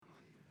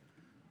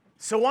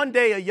So one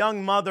day a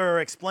young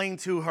mother explained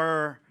to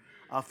her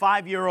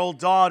 5-year-old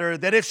daughter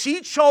that if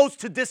she chose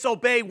to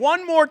disobey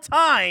one more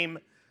time,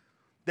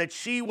 that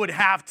she would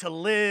have to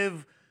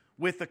live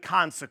with the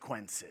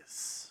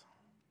consequences.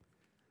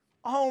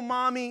 "Oh,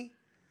 Mommy,"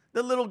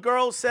 the little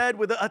girl said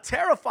with a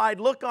terrified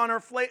look on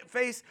her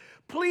face,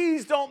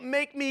 "please don't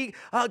make me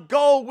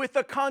go with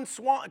the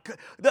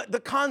consequences.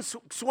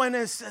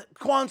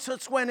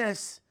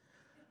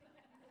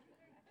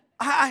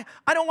 I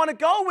don't want to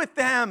go with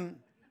them.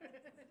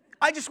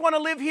 I just want to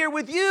live here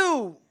with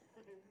you."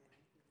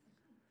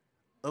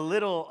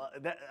 Little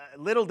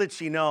did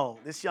she know,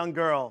 this young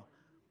girl,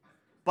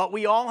 but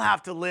we all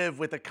have to live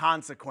with the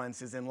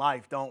consequences in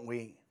life, don't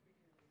we?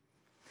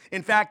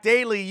 In fact,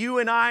 daily, you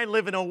and I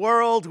live in a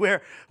world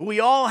where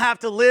we all have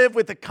to live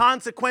with the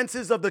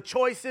consequences of the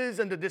choices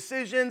and the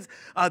decisions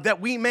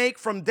that we make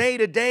from day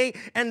to day.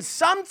 And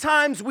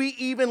sometimes we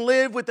even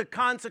live with the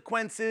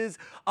consequences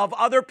of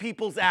other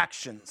people's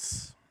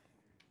actions.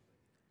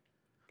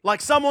 Like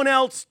someone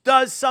else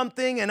does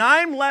something and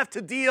I'm left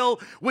to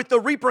deal with the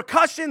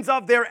repercussions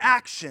of their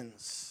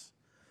actions.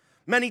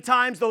 Many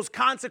times those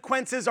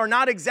consequences are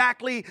not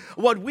exactly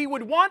what we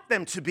would want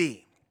them to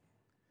be.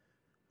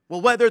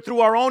 Well, whether through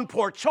our own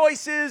poor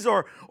choices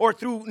or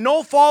through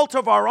no fault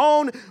of our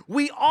own,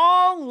 we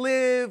all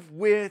live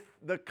with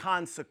the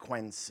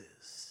consequences.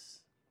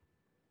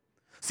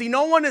 See,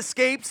 no one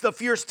escapes the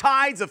fierce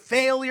tides of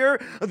failure,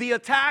 the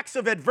attacks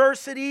of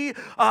adversity,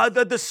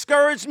 the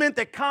discouragement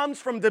that comes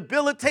from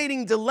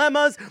debilitating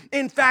dilemmas.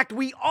 In fact,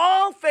 we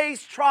all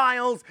face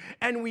trials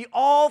and we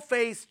all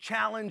face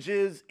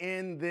challenges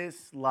in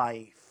this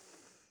life.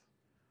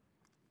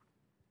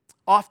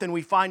 Often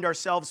we find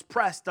ourselves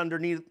pressed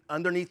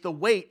underneath the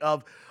weight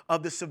of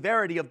the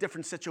severity of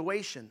different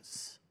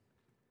situations.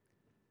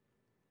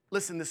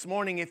 Listen, this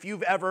morning, if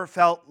you've ever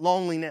felt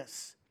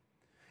loneliness,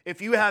 if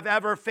you have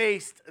ever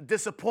faced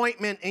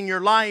disappointment in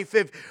your life,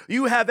 if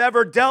you have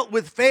ever dealt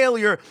with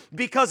failure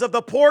because of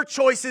the poor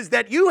choices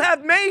that you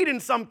have made in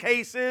some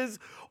cases,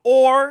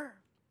 or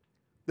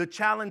the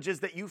challenges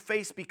that you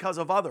face because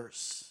of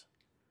others,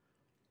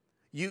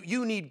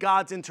 you need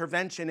God's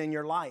intervention in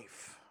your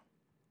life.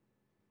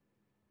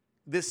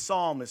 This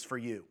psalm is for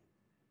you.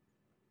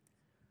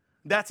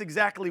 That's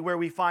exactly where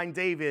we find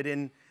David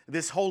in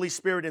this Holy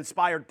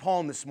Spirit-inspired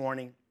poem this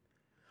morning.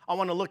 I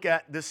want to look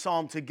at this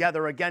psalm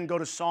together. Again, go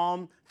to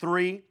Psalm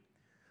 3.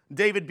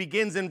 David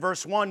begins in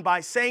verse 1 by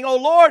saying, "Oh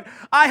Lord,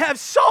 I have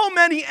so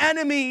many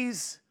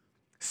enemies.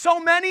 So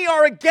many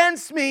are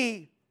against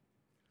me.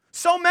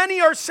 So many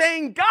are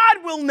saying,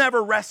 God will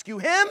never rescue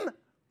him.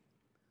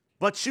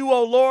 But you,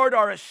 O Lord,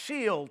 are a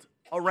shield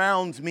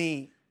around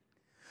me.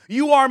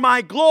 You are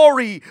my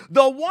glory,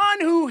 the one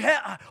who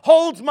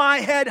holds my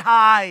head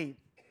high."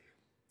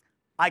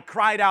 I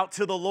cried out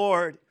to the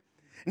Lord,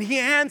 and he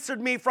answered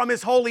me from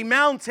his holy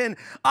mountain.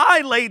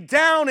 I lay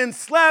down and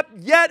slept,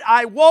 yet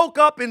I woke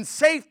up in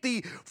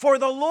safety, for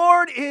the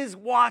Lord is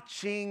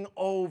watching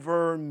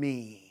over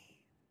me.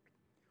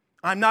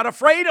 I'm not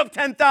afraid of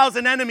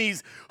 10,000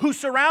 enemies who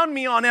surround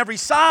me on every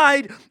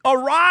side.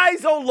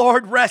 Arise, O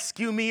Lord,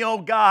 rescue me, O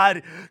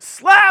God.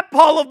 Slap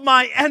all of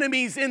my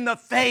enemies in the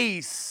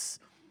face.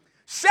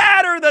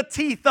 Shatter the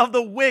teeth of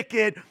the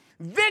wicked.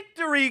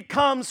 Victory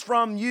comes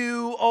from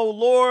you, O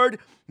Lord.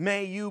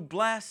 May you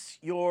bless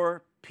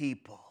your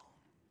people.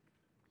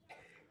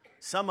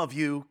 Some of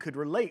you could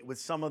relate with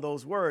some of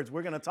those words.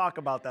 We're going to talk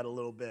about that a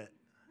little bit.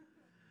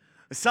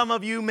 Some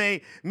of you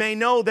may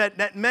know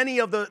that many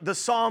of the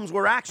Psalms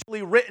were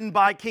actually written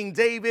by King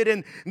David,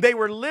 and they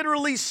were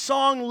literally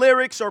song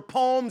lyrics or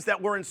poems that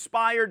were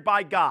inspired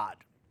by God.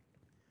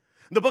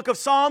 The book of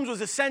Psalms was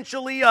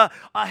essentially a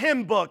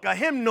hymn book, a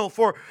hymnal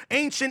for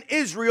ancient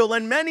Israel,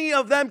 and many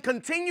of them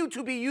continue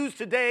to be used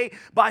today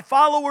by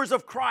followers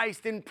of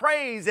Christ in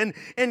praise and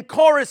in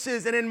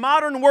choruses and in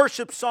modern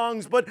worship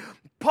songs. But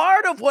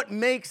part of what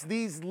makes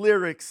these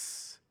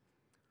lyrics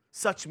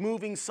such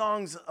moving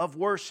songs of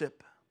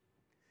worship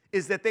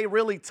is that they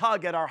really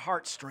tug at our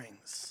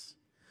heartstrings.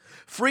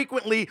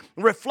 Frequently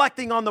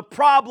reflecting on the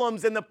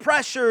problems and the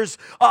pressures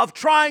of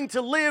trying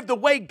to live the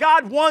way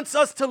God wants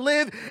us to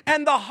live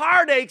and the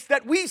heartaches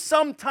that we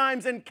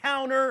sometimes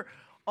encounter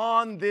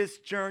on this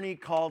journey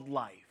called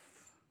life.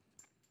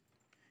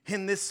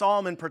 In this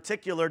psalm in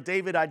particular,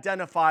 David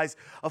identifies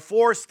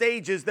 4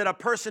 stages that a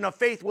person of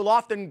faith will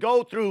often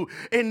go through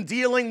in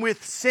dealing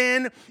with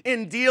sin,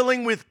 in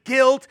dealing with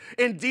guilt,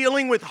 in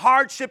dealing with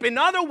hardship. In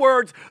other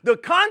words, the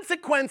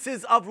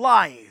consequences of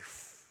life.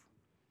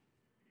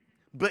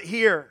 But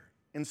here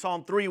in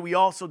Psalm 3, we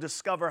also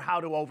discover how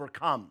to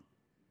overcome.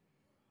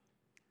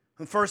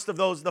 The first of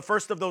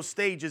those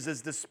stages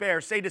is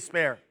despair. Say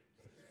despair.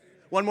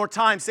 One more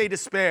time, say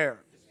despair.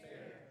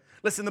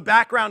 Listen, the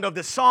background of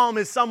the psalm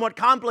is somewhat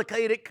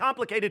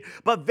complicated,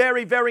 but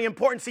very, very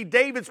important. See,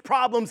 David's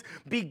problems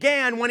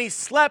began when he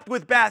slept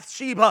with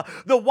Bathsheba,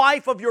 the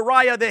wife of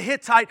Uriah the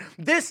Hittite.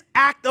 This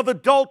act of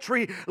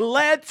adultery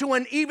led to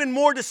an even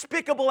more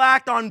despicable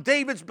act on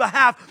David's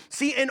behalf.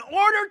 See, in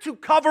order to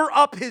cover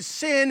up his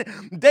sin,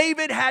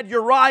 David had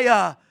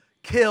Uriah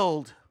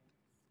killed.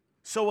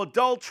 So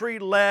adultery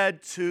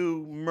led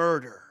to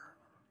murder.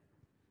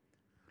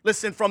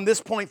 Listen, from this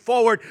point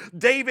forward,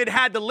 David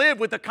had to live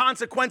with the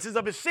consequences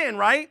of his sin,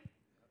 right?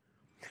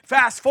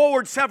 Fast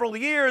forward several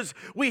years,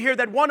 we hear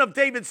that one of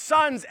David's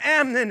sons,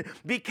 Amnon,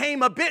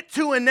 became a bit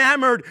too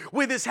enamored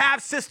with his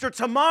half-sister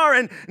Tamar,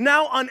 and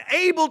now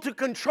unable to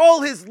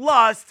control his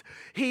lust,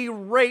 he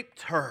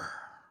raped her.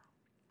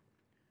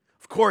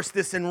 Of course,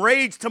 this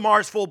enraged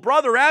Tamar's full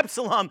brother,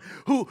 Absalom,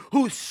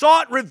 who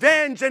sought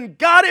revenge and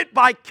got it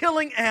by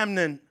killing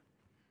Amnon.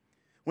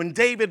 When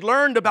David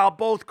learned about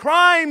both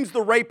crimes,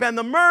 the rape and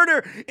the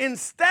murder,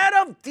 instead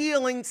of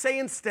dealing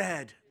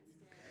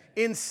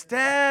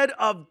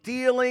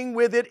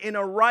with it in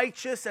a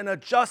righteous and a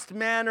just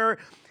manner,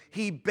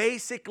 he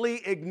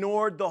basically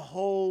ignored the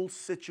whole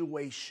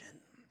situation.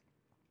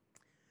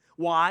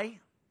 Why?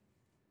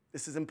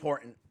 This is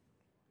important.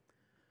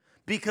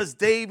 Because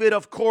David,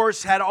 of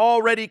course, had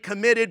already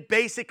committed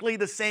basically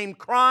the same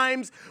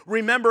crimes.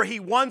 Remember, he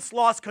once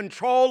lost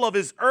control of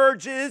his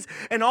urges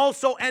and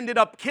also ended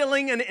up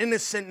killing an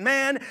innocent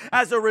man.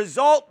 As a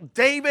result,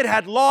 David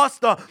had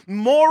lost the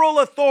moral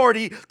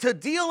authority to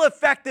deal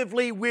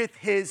effectively with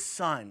his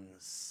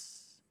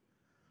sons.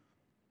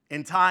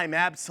 In time,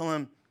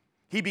 Absalom,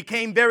 he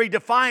became very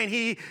defiant.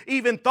 He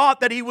even thought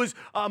that he was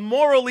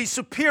morally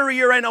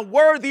superior and a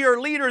worthier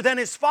leader than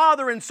his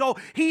father. And so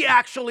he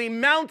actually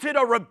mounted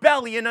a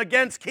rebellion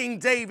against King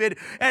David.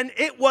 And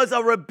it was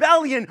a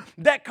rebellion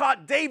that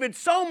caught David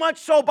so much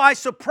so by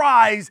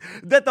surprise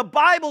that the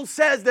Bible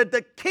says that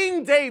the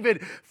King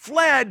David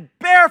fled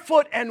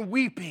barefoot and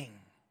weeping.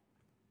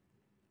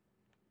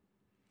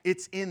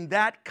 It's in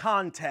that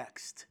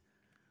context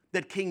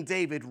that King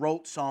David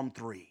wrote Psalm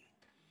 3.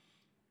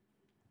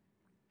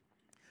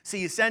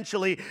 See,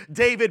 essentially,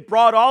 David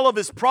brought all of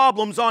his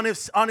problems on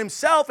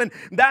himself, and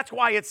that's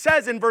why it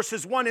says in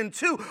verses 1 and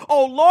 2,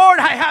 "Oh Lord,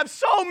 I have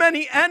so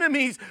many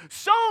enemies,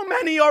 so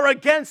many are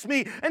against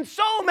me, and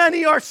so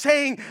many are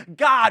saying,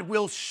 God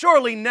will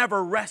surely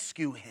never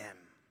rescue him."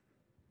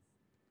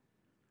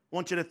 I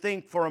want you to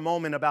think for a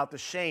moment about the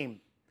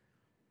shame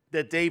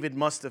that David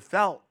must have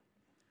felt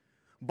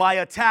by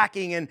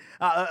attacking and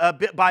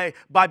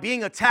by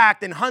being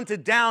attacked and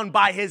hunted down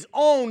by his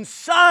own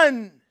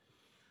son.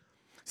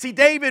 See,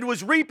 David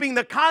was reaping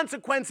the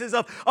consequences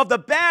of the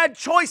bad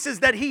choices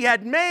that he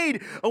had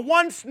made.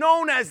 Once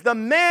known as the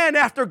man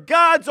after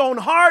God's own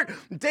heart,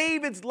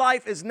 David's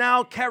life is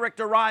now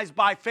characterized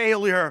by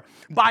failure,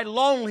 by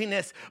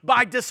loneliness,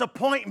 by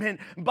disappointment,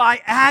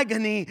 by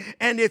agony.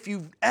 And if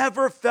you've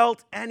ever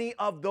felt any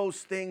of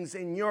those things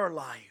in your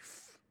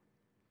life,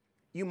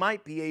 you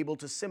might be able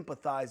to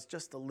sympathize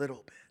just a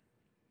little bit.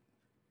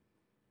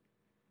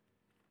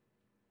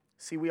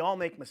 See, we all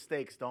make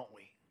mistakes, don't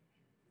we?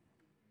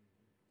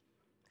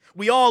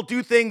 We all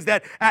do things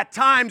that at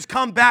times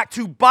come back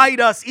to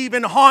bite us,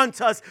 even haunt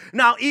us.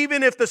 Now,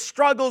 even if the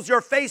struggles you're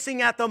facing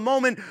at the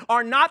moment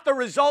are not the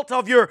result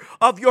of your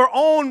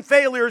own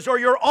failures or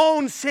your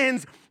own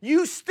sins,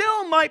 you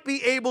still might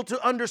be able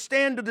to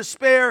understand the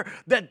despair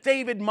that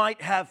David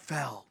might have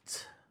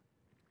felt.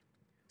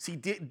 See,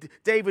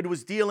 David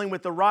was dealing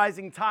with the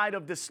rising tide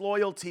of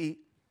disloyalty.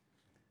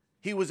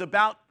 He was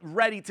about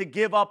ready to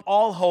give up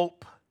all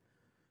hope.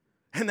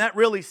 And that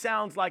really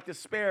sounds like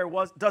despair,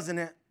 doesn't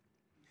it?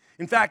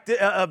 In fact,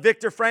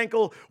 Viktor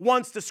Frankl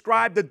once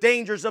described the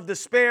dangers of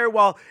despair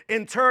while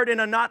interred in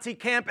a Nazi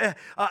camp,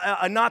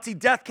 a Nazi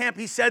death camp.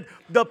 He said,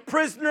 the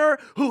prisoner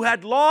who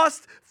had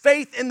lost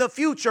faith in the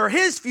future,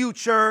 his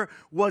future,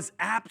 was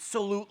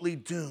absolutely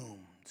doomed.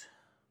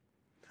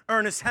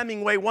 Ernest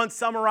Hemingway once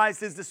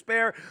summarized his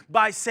despair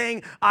by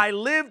saying, "I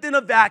lived in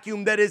a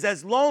vacuum that is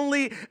as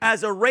lonely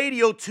as a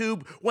radio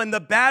tube when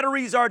the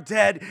batteries are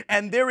dead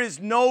and there is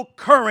no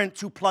current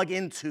to plug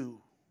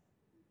into."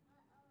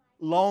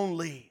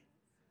 Lonely.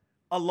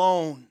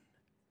 Alone,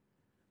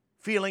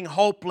 feeling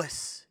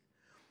hopeless.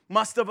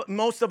 Most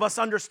of us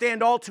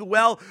understand all too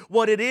well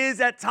what it is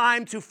at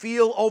times to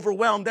feel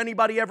overwhelmed.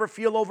 Anybody ever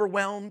feel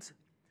overwhelmed?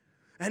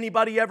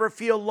 Anybody ever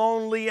feel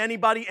lonely?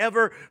 Anybody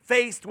ever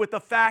faced with the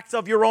facts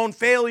of your own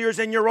failures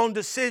and your own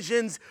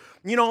decisions?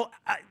 We've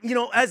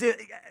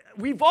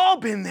all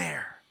been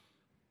there,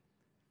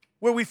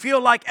 where we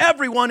feel like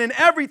everyone and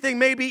everything,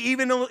 maybe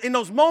even in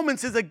those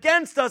moments, is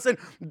against us, and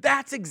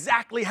that's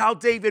exactly how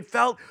David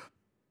felt.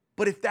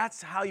 But if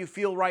that's how you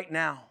feel right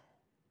now,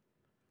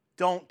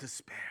 don't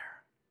despair.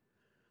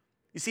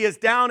 You see, as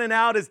down and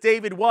out as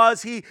David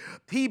was, he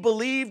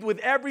believed with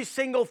every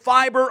single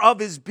fiber of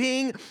his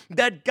being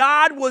that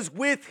God was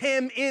with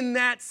him in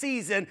that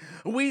season.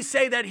 We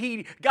say that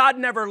God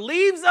never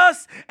leaves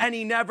us and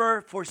he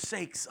never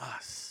forsakes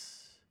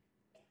us.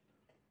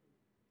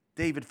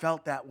 David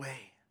felt that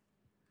way.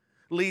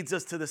 Leads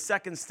us to the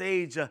second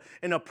stage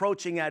in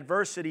approaching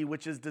adversity,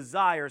 which is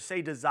desire.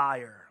 Say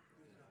desire.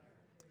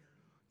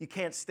 You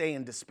can't stay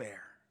in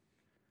despair.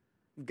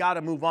 We've got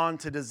to move on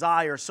to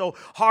desire. So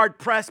hard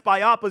pressed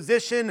by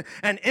opposition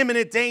and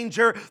imminent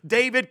danger,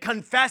 David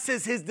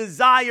confesses his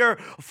desire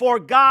for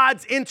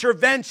God's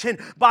intervention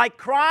by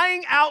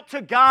crying out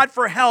to God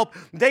for help.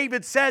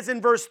 David says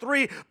in verse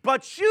 3,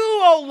 "But you,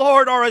 O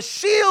Lord, are a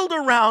shield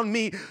around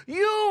me.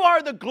 You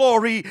are the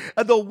glory,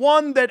 the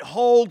one that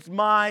holds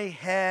my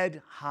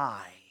head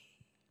high."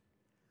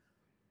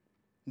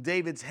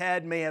 David's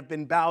head may have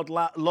been bowed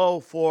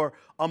low for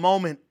a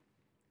moment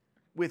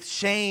with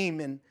shame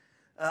and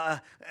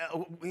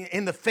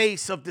in the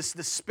face of this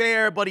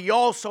despair, but he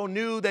also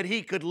knew that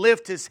he could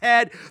lift his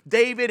head.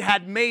 David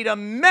had made a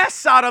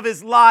mess out of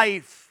his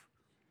life,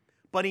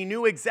 but he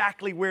knew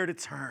exactly where to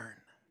turn.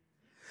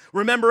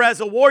 Remember, as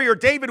a warrior,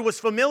 David was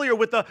familiar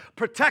with the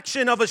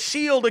protection of a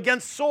shield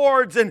against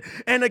swords and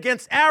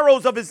against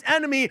arrows of his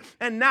enemy.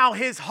 And now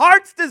his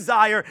heart's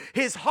desire,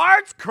 his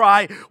heart's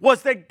cry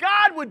was that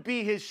God would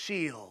be his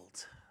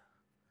shield.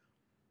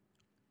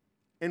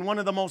 In one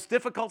of the most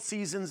difficult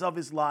seasons of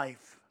his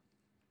life,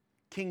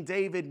 King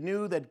David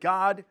knew that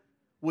God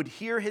would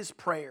hear his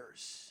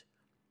prayers.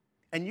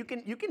 And you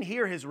can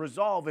hear his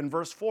resolve in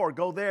verse 4.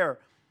 Go there.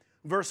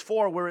 Verse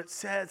 4, where it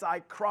says,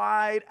 "I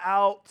cried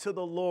out to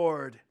the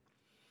Lord,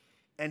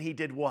 and he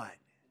did what?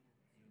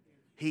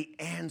 He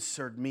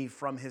answered me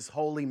from his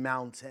holy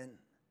mountain."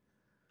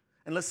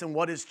 And listen,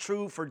 what is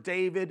true for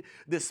David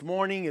this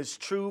morning is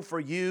true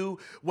for you.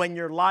 When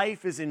your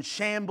life is in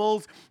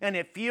shambles and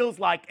it feels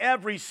like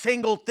every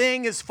single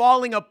thing is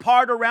falling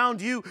apart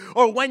around you,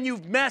 or when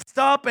you've messed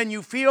up and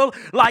you feel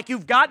like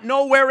you've got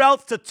nowhere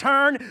else to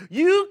turn,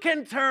 you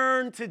can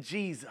turn to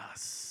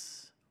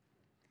Jesus.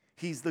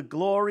 He's the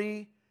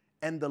glory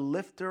and the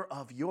lifter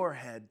of your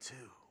head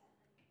too.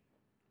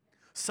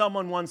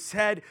 Someone once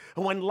said,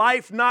 when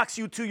life knocks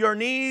you to your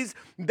knees,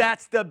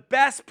 that's the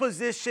best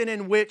position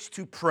in which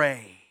to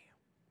pray.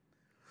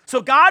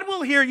 So God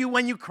will hear you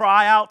when you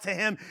cry out to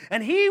him,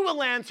 and he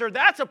will answer.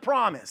 That's a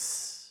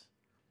promise.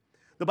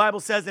 The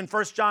Bible says in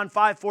 1 John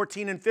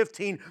 5:14 and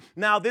 15,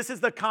 "Now this is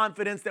the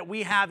confidence that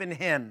we have in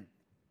him,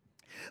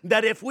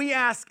 that if we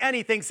ask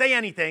anything," say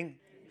anything,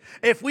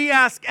 "if we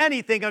ask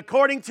anything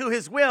according to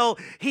his will,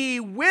 he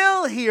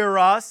will hear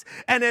us.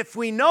 And if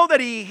we know that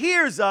he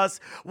hears us,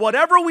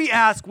 whatever we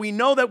ask, we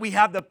know that we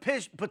have the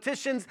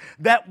petitions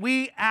that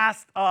we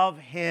asked of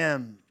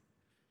him."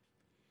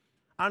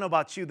 I don't know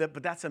about you,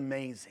 but that's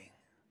amazing.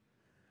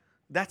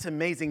 That's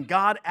amazing.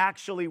 God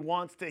actually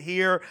wants to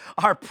hear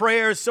our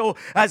prayers. So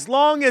as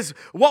long as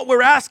what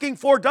we're asking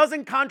for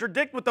doesn't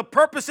contradict with the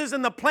purposes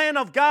and the plan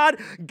of God,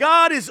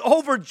 God is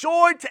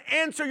overjoyed to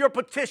answer your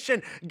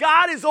petition.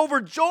 God is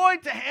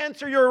overjoyed to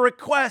answer your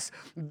request.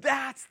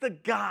 That's the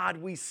God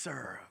we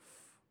serve.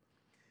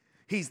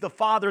 He's the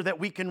Father that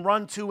we can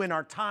run to in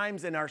our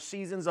times and our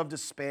seasons of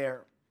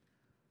despair.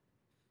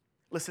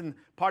 Listen,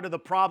 part of the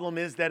problem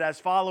is that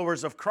as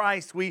followers of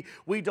Christ, we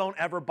don't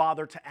ever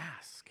bother to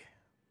ask.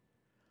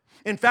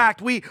 In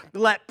fact, we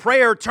let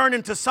prayer turn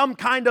into some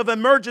kind of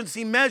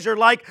emergency measure,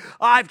 like,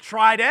 I've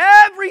tried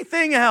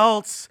everything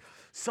else,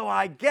 so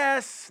I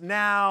guess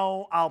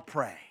now I'll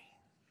pray.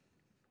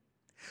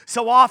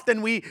 So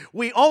often we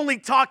only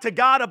talk to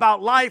God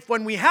about life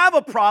when we have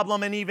a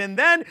problem, and even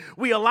then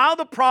we allow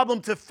the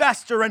problem to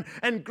fester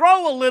and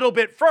grow a little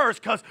bit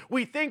first because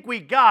we think we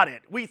got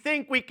it. We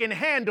think we can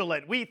handle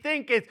it. We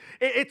think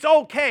it's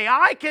okay.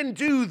 I can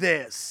do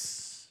this.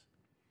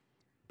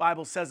 The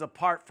Bible says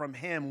apart from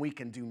him we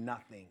can do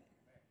nothing.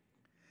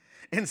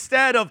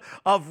 Instead,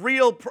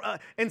 real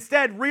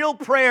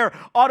prayer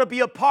ought to be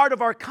a part of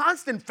our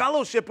constant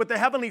fellowship with the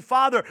Heavenly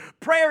Father.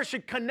 Prayer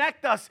should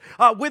connect us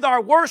with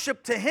our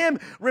worship to him.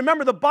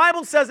 Remember, the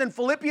Bible says in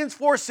Philippians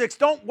 4:6,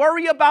 don't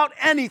worry about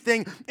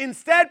anything.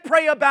 Instead,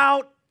 pray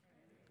about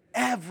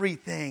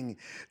everything.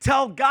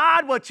 Tell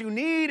God what you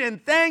need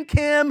and thank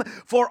him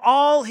for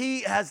all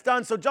he has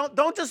done. So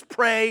don't just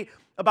pray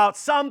about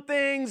some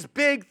things,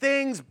 big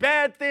things,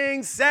 bad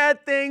things,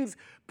 sad things.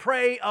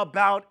 Pray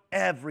about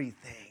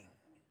everything.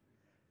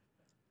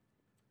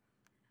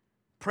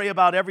 Pray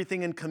about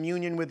everything in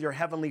communion with your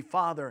Heavenly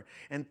Father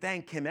and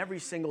thank him every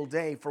single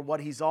day for what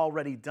he's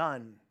already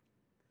done.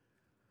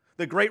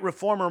 The great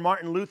reformer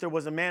Martin Luther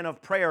was a man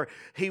of prayer.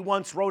 He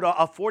once wrote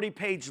a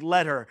 40-page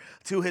letter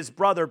to his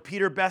brother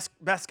Peter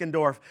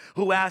Beskendorf,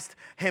 who asked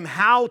him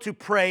how to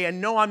pray.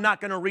 And no, I'm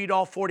not going to read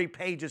all 40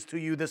 pages to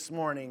you this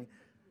morning.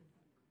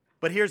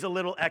 But here's a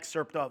little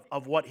excerpt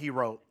of what he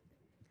wrote.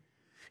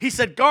 He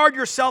said, guard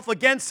yourself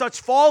against such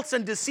false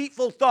and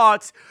deceitful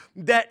thoughts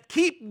that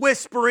keep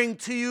whispering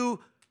to you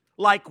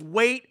like,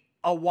 wait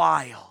a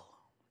while.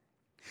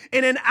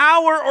 In an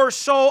hour or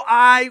so,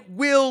 I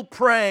will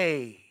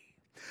pray.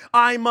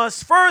 I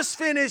must first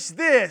finish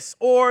this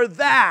or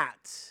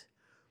that.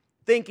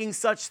 Thinking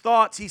such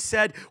thoughts, he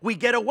said, we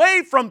get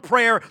away from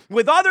prayer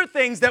with other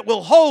things that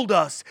will hold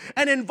us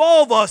and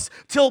involve us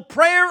till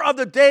prayer of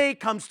the day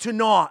comes to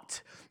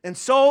naught. And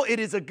so it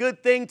is a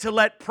good thing to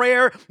let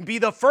prayer be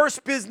the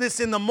first business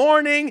in the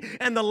morning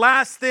and the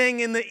last thing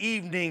in the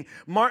evening.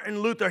 Martin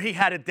Luther, he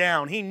had it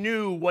down. He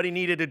knew what he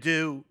needed to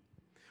do.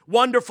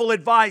 Wonderful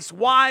advice,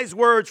 wise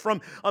words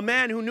from a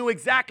man who knew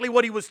exactly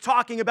what he was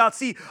talking about.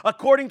 See,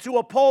 according to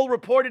a poll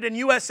reported in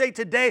USA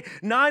Today,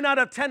 9 out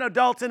of 10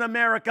 adults in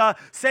America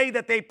say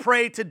that they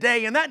pray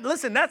today. And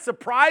that's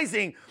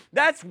surprising.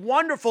 That's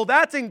wonderful.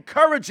 That's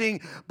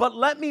encouraging. But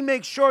let me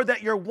make sure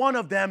that you're one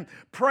of them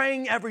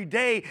praying every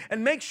day,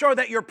 and make sure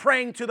that you're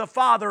praying to the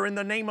Father in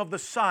the name of the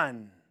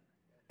Son.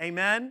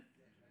 Amen?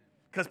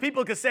 Because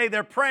people could say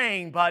they're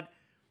praying, but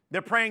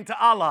they're praying to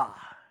Allah.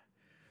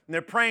 And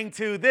they're praying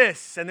to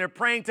this, and they're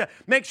praying to...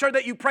 Make sure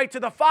that you pray to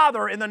the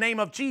Father in the name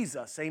of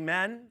Jesus.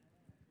 Amen?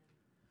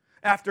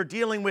 After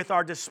dealing with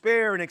our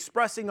despair and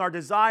expressing our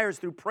desires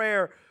through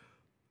prayer,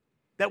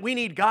 that we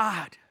need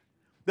God.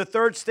 The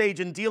third stage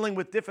in dealing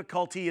with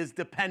difficulty is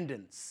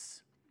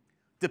dependence.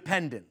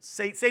 Dependence.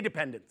 Say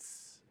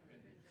dependence.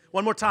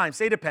 One more time.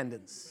 Say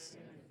dependence.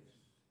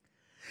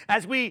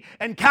 As we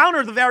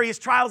encounter the various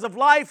trials of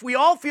life, we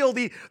all feel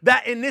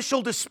that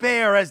initial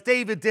despair, as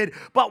David did.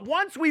 But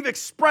once we've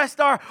expressed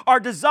our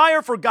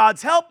desire for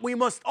God's help, we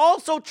must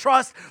also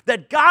trust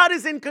that God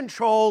is in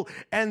control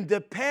and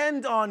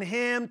depend on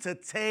Him to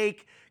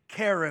take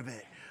care of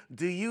it.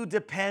 Do you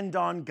depend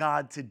on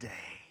God today?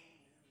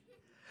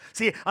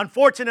 See,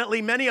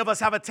 unfortunately, many of us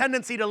have a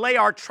tendency to lay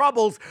our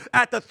troubles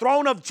at the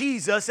throne of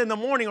Jesus in the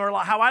morning, or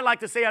how I like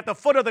to say, at the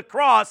foot of the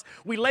cross.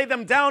 We lay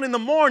them down in the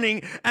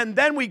morning, and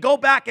then we go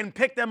back and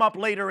pick them up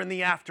later in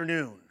the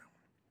afternoon.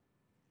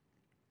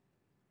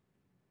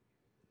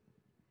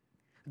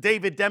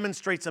 David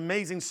demonstrates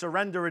amazing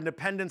surrender and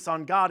dependence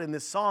on God in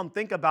this psalm.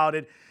 Think about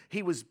it.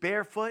 He was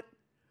barefoot,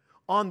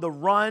 on the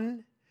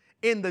run,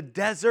 in the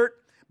desert,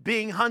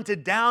 being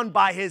hunted down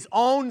by his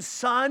own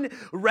son,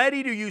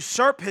 ready to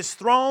usurp his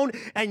throne.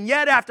 And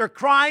yet, after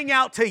crying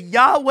out to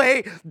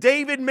Yahweh,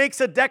 David makes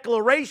a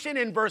declaration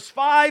in verse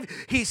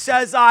 5. He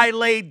says, I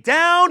laid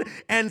down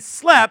and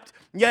slept,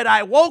 yet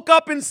I woke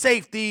up in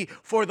safety,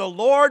 for the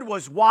Lord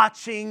was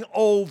watching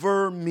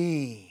over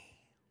me.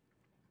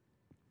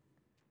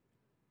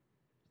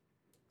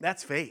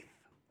 That's faith.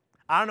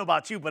 I don't know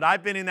about you, but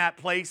I've been in that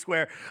place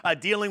where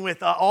dealing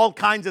with all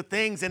kinds of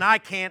things, and I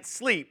can't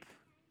sleep.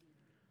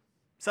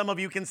 Some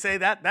of you can say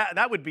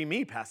that would be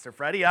me, Pastor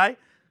Freddie.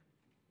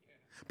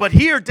 But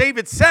here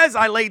David says,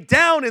 I laid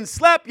down and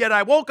slept, yet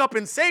I woke up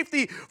in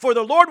safety, for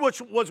the Lord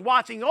was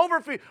watching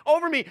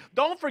over me.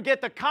 Don't forget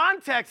the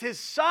context. His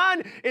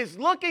son is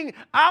looking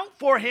out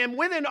for him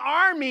with an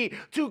army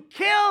to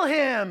kill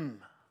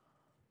him.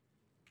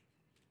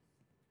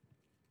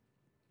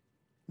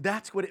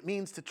 That's what it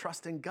means to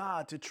trust in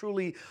God, to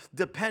truly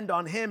depend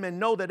on Him and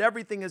know that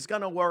everything is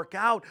going to work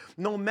out.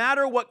 No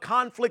matter what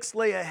conflicts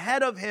lay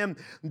ahead of him,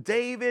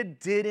 David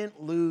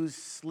didn't lose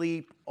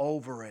sleep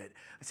over it.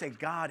 I say,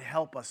 God,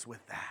 help us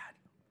with that.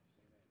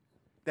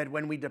 That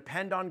when we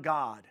depend on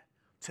God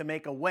to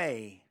make a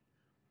way,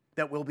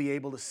 that we'll be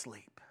able to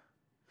sleep.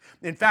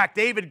 In fact,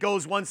 David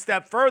goes one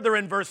step further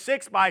in verse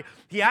 6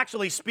 he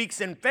actually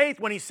speaks in faith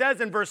when he says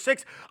in verse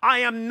 6, I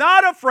am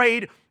not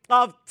afraid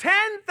of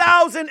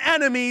 10,000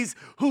 enemies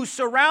who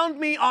surround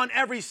me on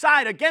every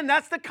side. Again,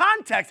 that's the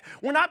context.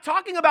 We're not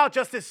talking about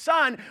just his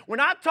son. We're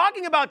not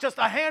talking about just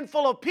a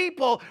handful of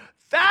people.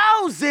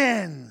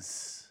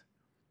 Thousands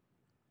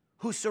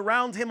who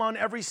surround him on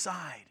every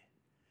side.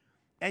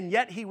 And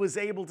yet he was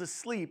able to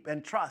sleep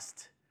and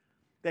trust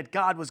that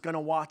God was going to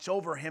watch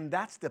over him.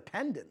 That's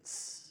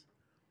dependence.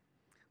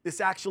 This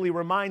actually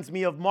reminds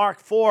me of Mark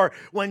 4,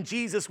 when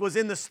Jesus was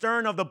in the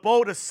stern of the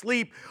boat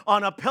asleep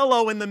on a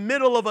pillow in the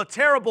middle of a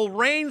terrible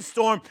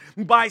rainstorm.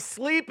 By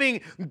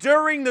sleeping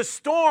during the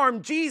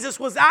storm, Jesus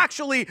was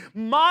actually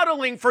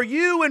modeling for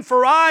you and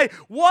for I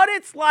what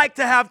it's like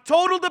to have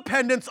total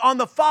dependence on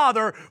the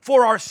Father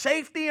for our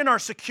safety and our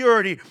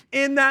security.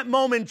 In that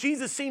moment,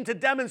 Jesus seemed to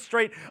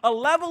demonstrate a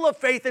level of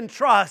faith and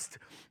trust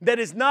that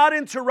is not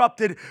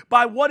interrupted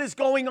by what is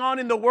going on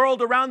in the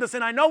world around us.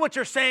 And I know what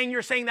you're saying.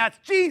 You're saying that's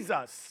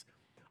Jesus.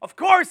 Of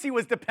course he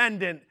was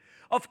dependent.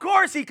 Of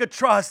course he could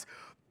trust.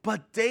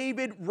 But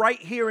David, right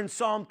here in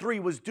Psalm 3,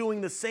 was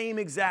doing the same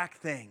exact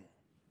thing.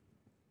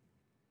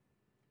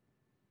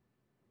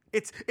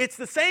 It's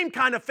the same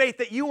kind of faith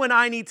that you and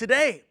I need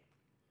today.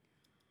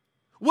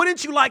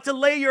 Wouldn't you like to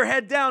lay your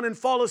head down and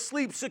fall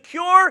asleep,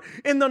 secure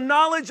in the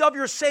knowledge of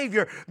your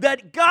Savior,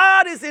 that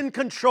God is in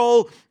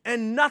control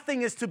and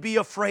nothing is to be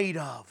afraid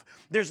of?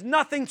 There's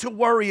nothing to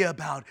worry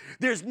about.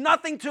 There's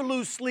nothing to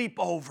lose sleep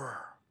over.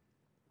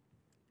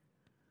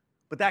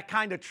 But that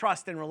kind of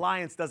trust and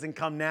reliance doesn't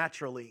come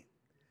naturally.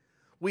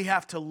 We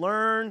have to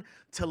learn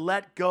to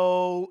let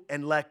go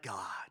and let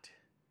God.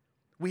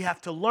 We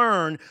have to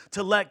learn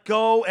to let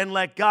go and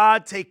let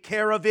God take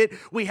care of it.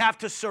 We have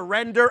to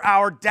surrender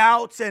our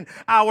doubts and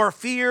our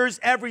fears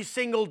every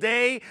single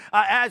day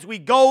as we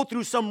go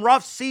through some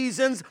rough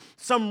seasons,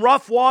 some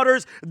rough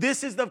waters.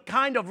 This is the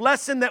kind of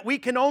lesson that we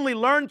can only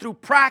learn through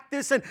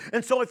practice.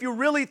 And so if you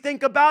really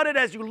think about it,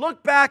 as you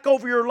look back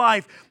over your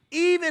life,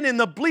 even in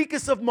the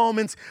bleakest of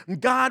moments,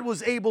 God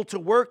was able to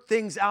work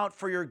things out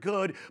for your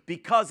good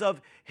because of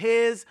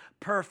His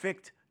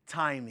perfect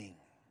timing.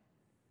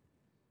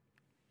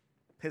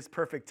 His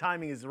perfect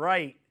timing is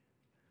right.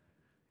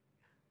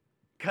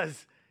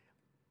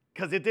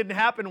 because it didn't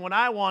happen when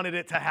I wanted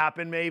it to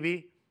happen,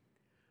 maybe.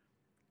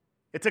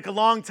 It took a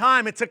long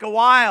time. It took a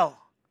while.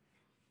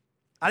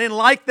 I didn't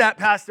like that,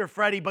 Pastor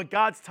Freddie, but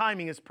God's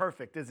timing is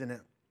perfect, isn't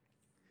it?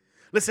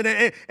 Listen,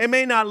 it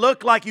may not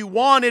look like you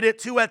wanted it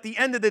to at the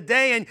end of the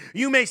day, and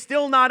you may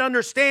still not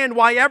understand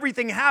why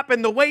everything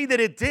happened the way that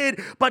it did,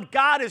 but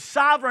God is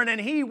sovereign and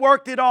He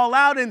worked it all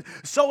out. And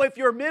so if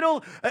you're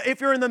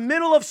in the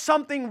middle of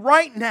something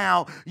right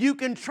now, you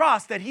can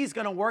trust that He's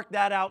going to work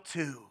that out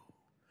too.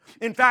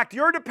 In fact,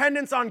 your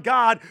dependence on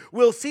God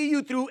will see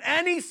you through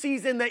any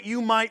season that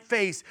you might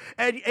face.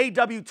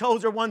 A.W.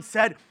 Tozer once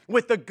said,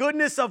 with the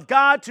goodness of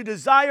God to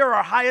desire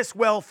our highest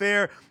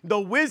welfare, the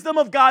wisdom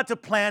of God to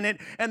plan it,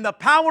 and the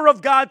power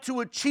of God to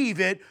achieve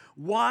it,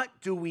 what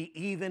do we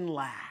even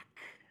lack?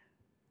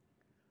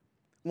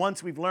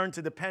 Once we've learned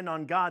to depend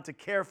on God to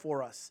care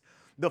for us,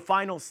 the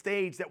final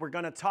stage that we're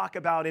going to talk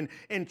about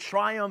in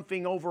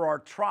triumphing over our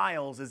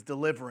trials is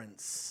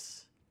deliverance.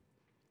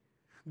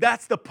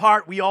 That's the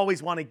part we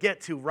always want to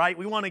get to, right?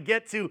 We want to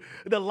get to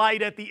the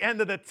light at the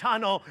end of the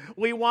tunnel.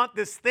 We want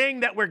this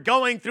thing that we're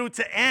going through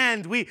to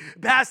end.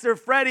 Pastor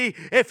Freddie,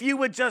 if you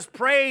would just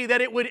pray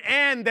that it would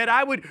end, that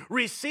I would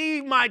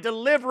receive my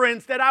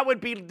deliverance, that I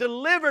would be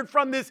delivered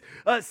from this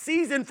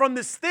season, from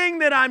this thing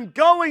that I'm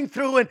going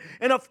through.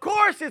 And of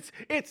course,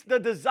 it's the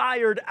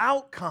desired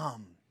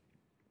outcome.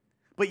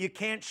 But you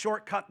can't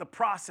shortcut the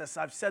process.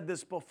 I've said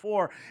this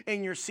before.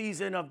 In your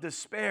season of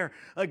despair,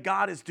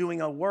 God is doing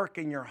a work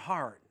in your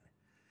heart.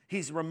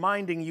 He's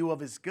reminding you of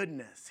His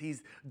goodness.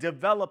 He's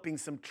developing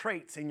some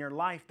traits in your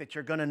life that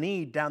you're going to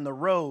need down the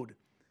road.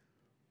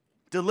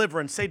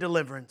 Deliverance. Say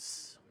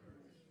deliverance.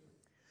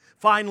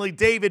 Finally,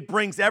 David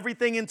brings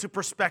everything into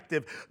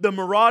perspective. The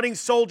marauding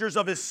soldiers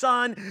of his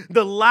son,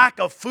 the lack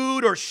of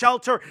food or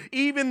shelter,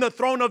 even the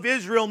throne of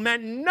Israel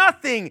meant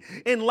nothing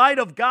in light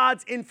of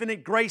God's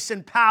infinite grace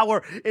and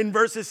power. In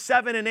verses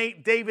 7 and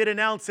 8, David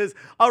announces,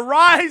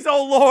 "Arise,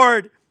 O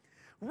Lord,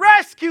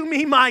 rescue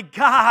me, my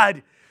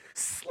God.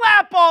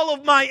 Slap all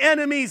of my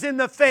enemies in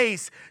the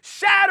face.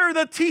 Shatter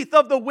the teeth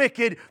of the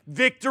wicked.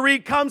 Victory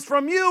comes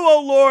from you,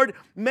 O Lord.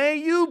 May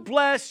you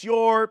bless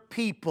your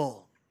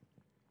people."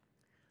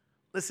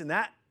 Listen,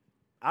 I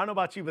don't know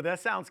about you, but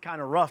that sounds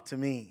kind of rough to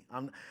me.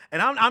 I'm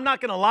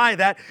not going to lie,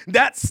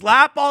 that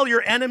slap all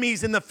your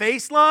enemies in the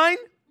face line,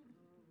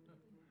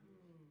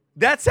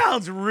 that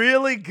sounds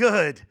really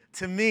good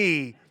to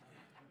me.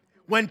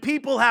 When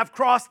people have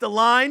crossed the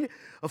line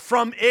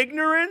from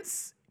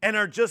ignorance and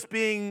are just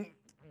being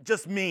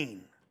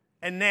mean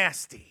and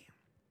nasty.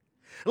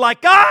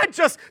 Like, God,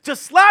 just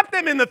slap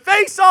them in the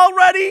face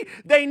already.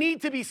 They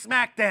need to be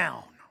smacked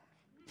down.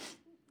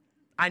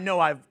 I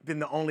know I've been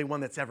the only one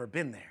that's ever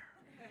been there.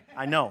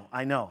 I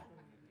know.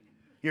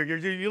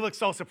 You look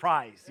so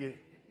surprised.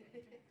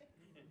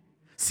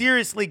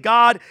 Seriously,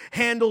 God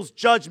handles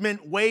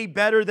judgment way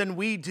better than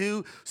we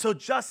do, so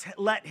just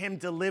let Him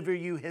deliver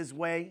you His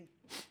way.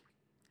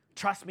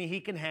 Trust me,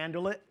 He can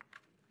handle it.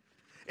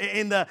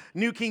 In the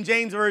New King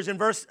James Version,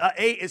 verse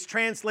 8 is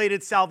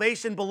translated,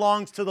 "Salvation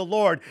belongs to the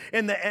Lord."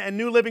 In the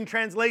New Living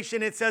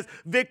Translation, it says,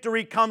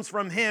 "Victory comes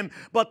from Him."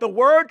 But the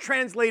word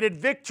translated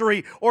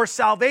victory or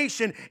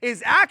salvation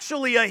is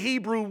actually a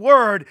Hebrew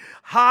word,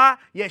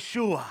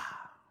 Ha-Yeshua.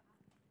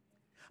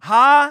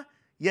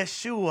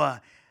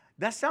 Ha-Yeshua.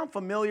 That sound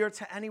familiar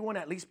to anyone,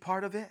 at least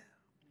part of it?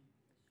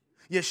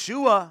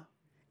 Yeshua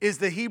is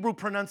the Hebrew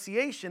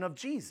pronunciation of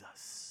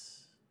Jesus.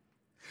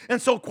 And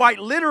so quite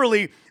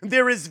literally,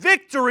 there is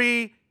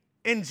victory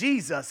in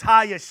Jesus,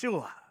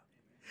 Ha-Yeshua.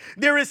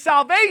 There is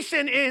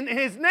salvation in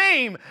His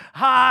name,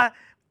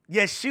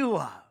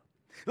 Ha-Yeshua.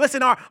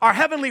 Listen, our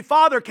Heavenly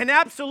Father can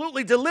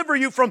absolutely deliver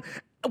you from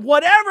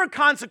whatever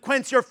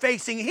consequence you're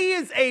facing. He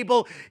is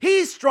able.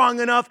 He's strong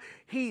enough.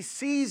 He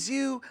sees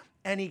you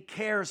and He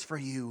cares for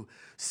you.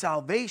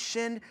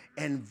 Salvation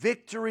and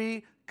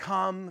victory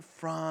come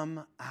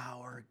from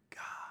our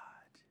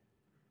God.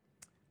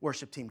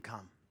 Worship team,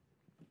 come.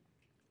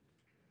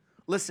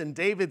 Listen,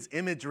 David's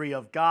imagery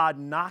of God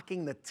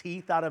knocking the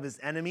teeth out of his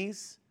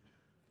enemies.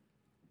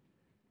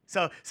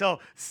 So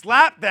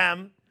slap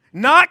them,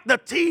 knock the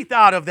teeth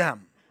out of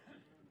them.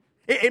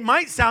 It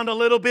might sound a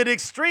little bit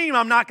extreme,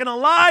 I'm not going to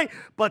lie,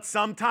 but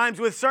sometimes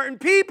with certain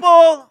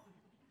people.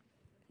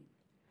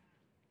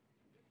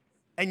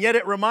 And yet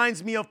it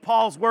reminds me of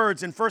Paul's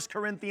words in 1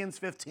 Corinthians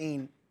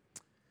 15,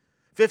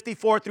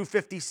 54 through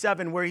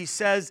 57, where he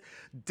says,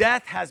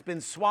 "Death has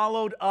been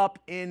swallowed up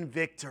in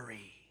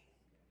victory."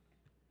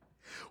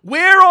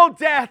 Where, O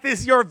death,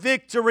 is your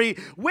victory?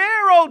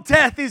 Where, O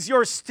death, is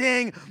your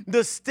sting?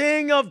 The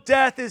sting of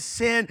death is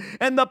sin,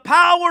 and the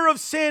power of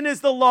sin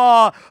is the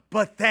law.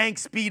 But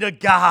thanks be to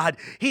God,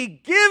 He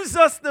gives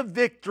us the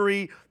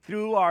victory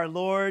through our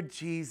Lord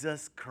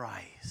Jesus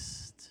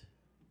Christ.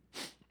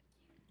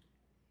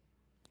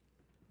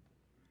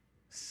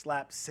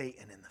 Slap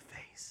Satan in the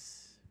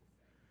face.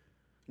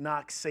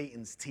 Knock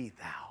Satan's teeth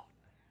out.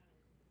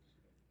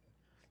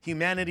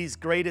 Humanity's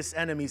greatest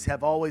enemies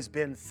have always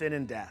been sin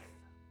and death.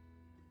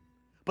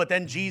 But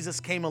then Jesus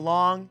came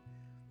along.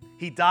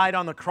 He died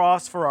on the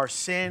cross for our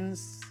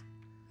sins.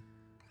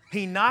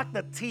 He knocked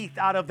the teeth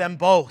out of them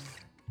both.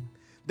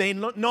 They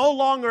no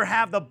longer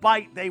have the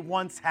bite they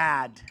once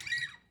had.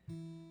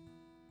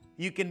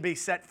 You can be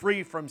set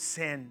free from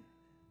sin.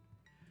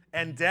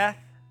 And death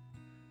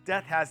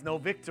has no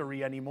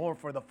victory anymore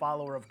for the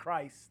follower of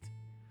Christ.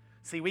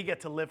 See, we get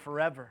to live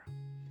forever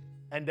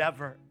and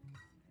ever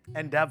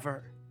and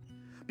ever.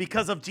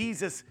 Because of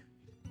Jesus,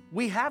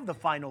 we have the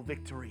final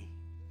victory.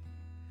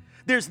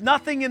 There's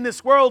nothing in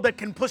this world that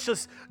can push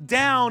us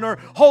down or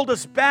hold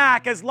us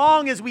back as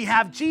long as we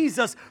have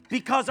Jesus,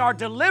 because our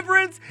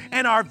deliverance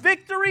and our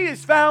victory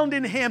is found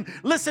in Him.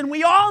 Listen,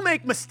 we all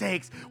make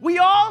mistakes. We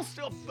all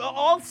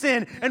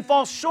sin and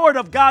fall short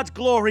of God's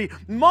glory.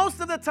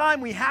 Most of the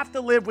time, we have to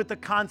live with the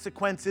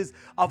consequences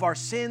of our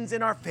sins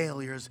and our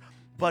failures.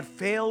 But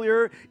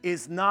failure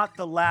is not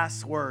the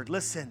last word.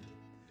 Listen,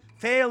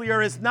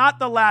 failure is not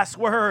the last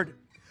word.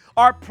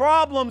 Our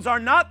problems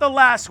are not the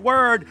last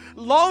word.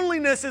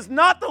 Loneliness is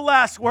not the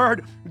last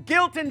word.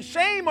 Guilt and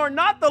shame are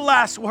not the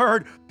last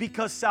word,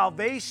 because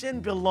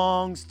salvation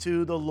belongs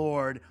to the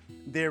Lord.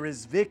 There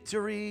is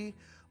victory,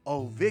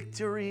 oh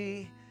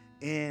victory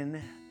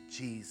in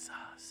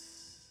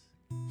Jesus.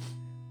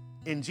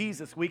 In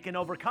Jesus, we can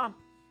overcome.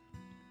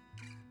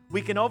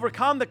 We can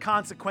overcome the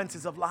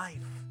consequences of life.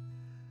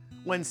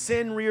 When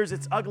sin rears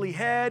its ugly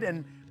head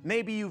and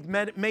maybe you've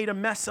made a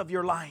mess of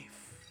your life,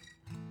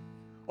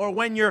 or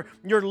when you're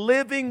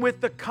living with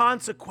the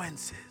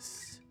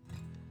consequences,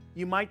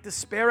 you might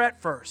despair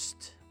at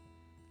first,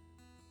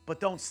 but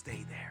don't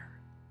stay there.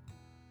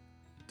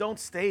 Don't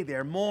stay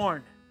there.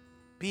 Mourn.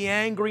 Be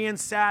angry and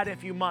sad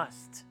if you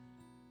must.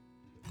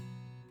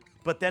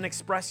 But then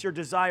express your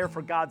desire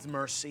for God's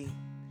mercy.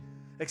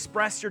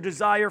 Express your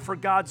desire for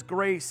God's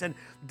grace and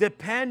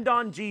depend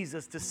on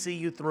Jesus to see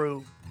you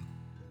through.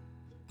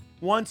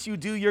 Once you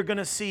do, you're going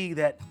to see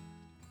that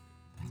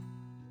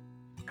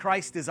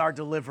Christ is our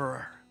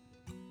deliverer.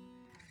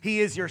 He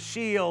is your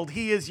shield.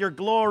 He is your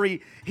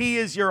glory. He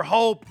is your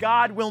hope.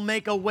 God will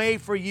make a way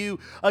for you.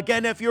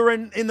 Again, if you're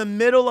in the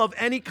middle of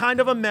any kind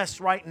of a mess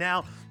right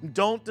now,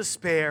 don't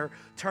despair.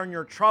 Turn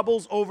your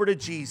troubles over to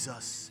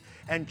Jesus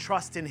and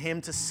trust in Him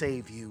to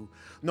save you.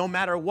 No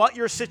matter what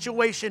your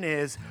situation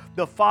is,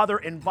 the Father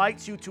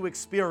invites you to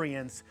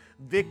experience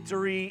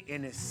victory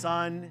in His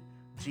Son,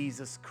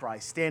 Jesus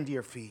Christ. Stand to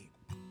your feet.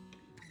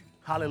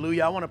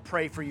 Hallelujah. I want to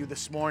pray for you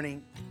this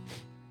morning.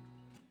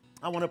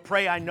 I want to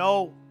pray. I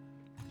know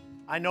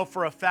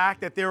for a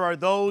fact that there are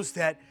those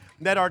that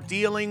are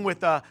dealing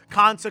with the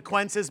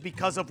consequences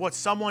because of what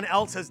someone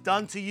else has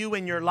done to you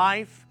in your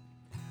life.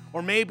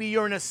 Or maybe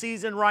you're in a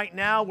season right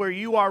now where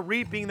you are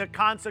reaping the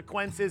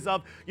consequences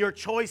of your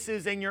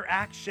choices and your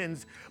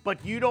actions.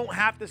 But you don't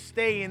have to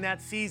stay in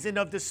that season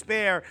of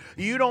despair.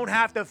 You don't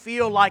have to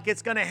feel like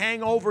it's going to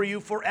hang over you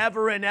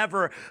forever and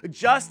ever.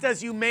 Just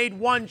as you made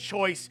one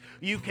choice,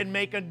 you can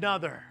make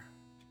another.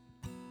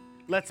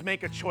 Let's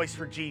make a choice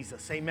for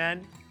Jesus.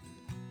 Amen.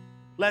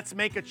 Let's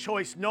make a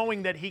choice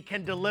knowing that He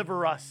can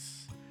deliver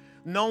us,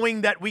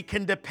 knowing that we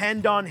can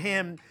depend on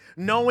Him,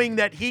 knowing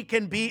that He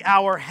can be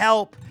our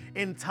help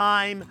in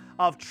time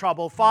of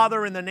trouble.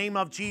 Father, in the name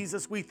of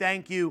Jesus, we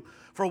thank You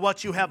for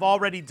what You have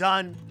already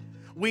done.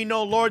 We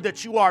know, Lord,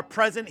 that You are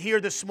present here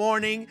this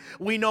morning.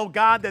 We know,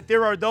 God, that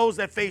there are those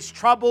that face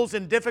troubles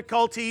and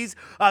difficulties,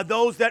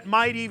 those that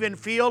might even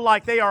feel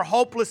like they are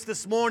hopeless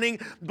this morning.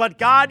 But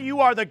God, You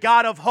are the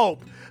God of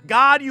hope.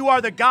 God, You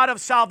are the God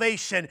of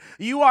salvation.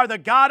 You are the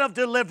God of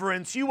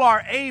deliverance. You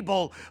are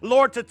able,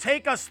 Lord, to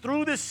take us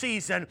through this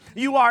season.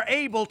 You are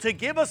able to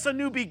give us a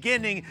new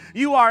beginning.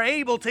 You are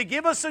able to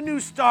give us a new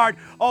start.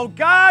 Oh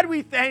God,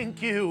 we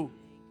thank You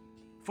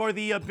for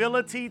the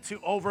ability to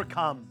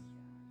overcome.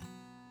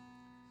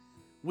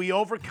 We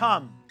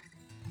overcome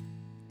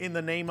in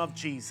the name of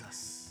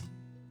Jesus.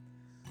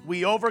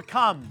 We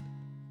overcome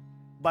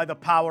by the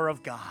power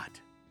of God.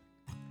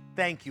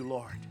 Thank You,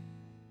 Lord,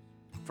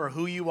 for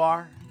who You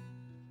are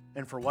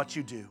and for what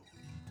You do.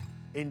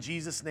 In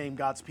Jesus' name,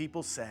 God's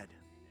people said,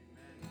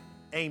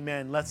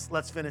 Amen.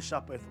 Let's finish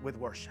up with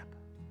worship.